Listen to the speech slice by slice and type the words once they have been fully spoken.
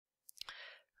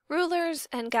Rulers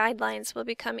and guidelines will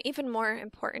become even more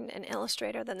important in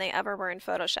Illustrator than they ever were in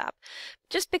Photoshop,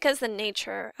 just because the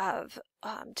nature of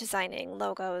designing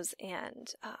logos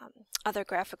and other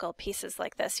graphical pieces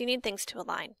like this, you need things to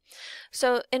align.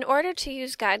 So in order to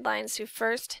use guidelines, you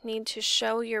first need to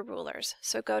show your rulers.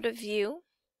 So go to View,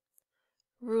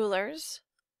 Rulers,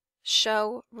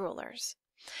 Show Rulers.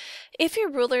 If your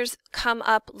rulers come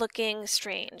up looking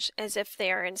strange, as if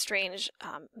they are in strange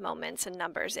moments and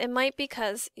numbers, it might be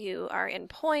because you are in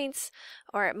points,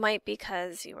 or it might be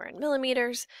because you are in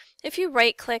millimeters. If you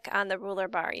right-click on the ruler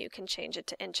bar, you can change it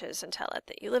to inches and tell it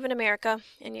that you live in America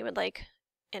and you would like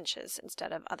inches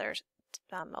instead of other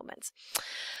moments.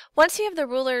 Once you have the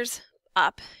rulers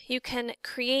up, you can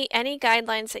create any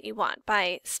guidelines that you want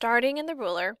by starting in the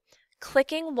ruler,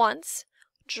 clicking once,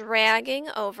 dragging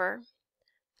over,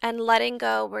 and letting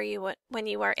go when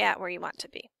you are at where you want to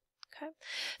be. Okay?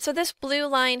 So this blue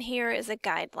line here is a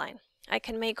guideline. I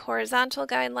can make horizontal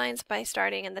guidelines by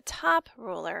starting in the top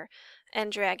ruler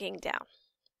and dragging down.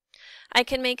 I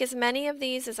can make as many of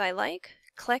these as I like,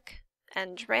 click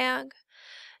and drag,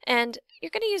 and you're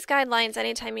going to use guidelines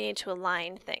anytime you need to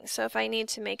align things. So if I need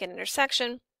to make an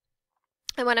intersection,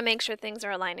 I want to make sure things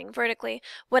are aligning vertically,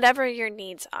 whatever your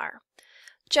needs are.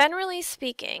 Generally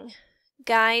speaking,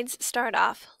 guides start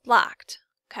off locked,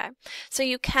 okay? So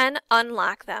you can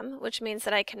unlock them, which means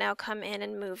that I can now come in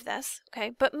and move this,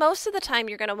 okay? But most of the time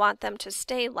you're going to want them to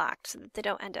stay locked so that they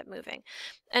don't end up moving.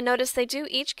 And notice they do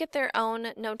each get their own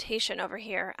notation over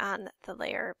here on the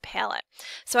layer palette.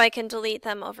 So I can delete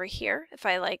them over here if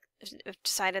I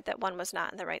decided that one was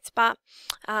not in the right spot.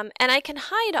 And I can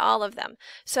hide all of them.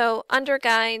 So under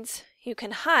guides, you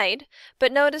can hide,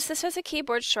 but notice this has a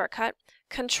keyboard shortcut,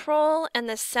 Control and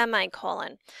the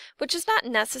semicolon, which is not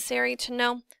necessary to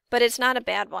know, but it's not a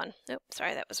bad one. Oops,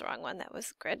 sorry, that was the wrong one. That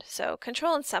was grid. So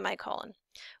Control and semicolon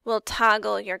will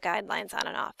toggle your guidelines on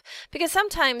and off. Because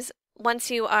sometimes once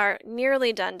you are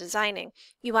nearly done designing,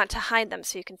 you want to hide them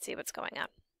so you can see what's going on.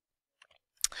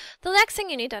 The next thing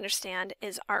you need to understand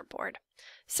is Artboard.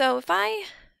 So if I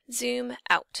zoom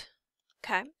out,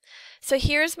 okay, so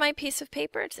here's my piece of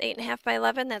paper. It's 8.5 by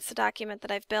 11. That's the document that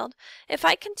I've built. If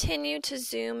I continue to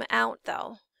zoom out,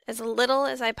 though, as little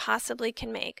as I possibly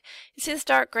can make, you see this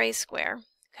dark gray square,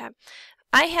 okay?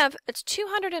 It's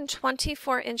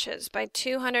 224 inches by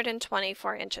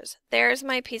 224 inches. There's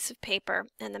my piece of paper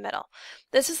in the middle.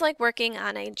 This is like working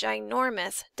on a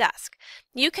ginormous desk.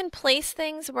 You can place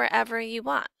things wherever you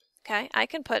want, okay? I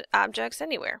can put objects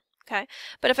anywhere, okay?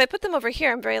 But if I put them over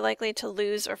here, I'm very likely to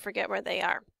lose or forget where they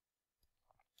are.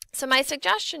 So my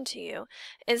suggestion to you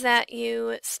is that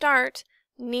you start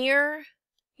near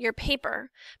your paper,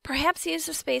 perhaps use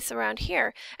the space around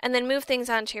here, and then move things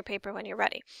onto your paper when you're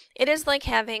ready. It is like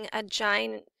having a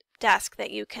giant desk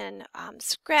that you can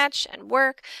scratch and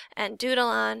work and doodle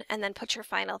on and then put your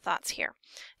final thoughts here.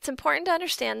 It's important to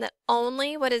understand that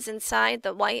only what is inside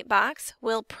the white box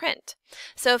will print.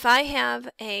 So if I have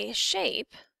a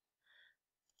shape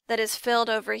that is filled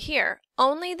over here,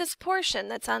 only this portion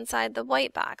that's inside the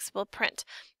white box will print.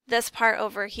 This part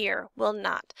over here will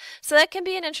not. So that can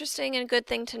be an interesting and good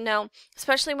thing to know,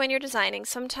 especially when you're designing.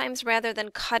 Sometimes rather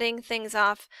than cutting things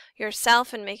off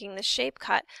yourself and making the shape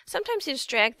cut, sometimes you just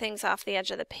drag things off the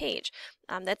edge of the page.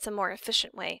 That's a more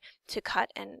efficient way to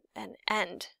cut and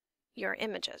end your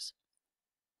images.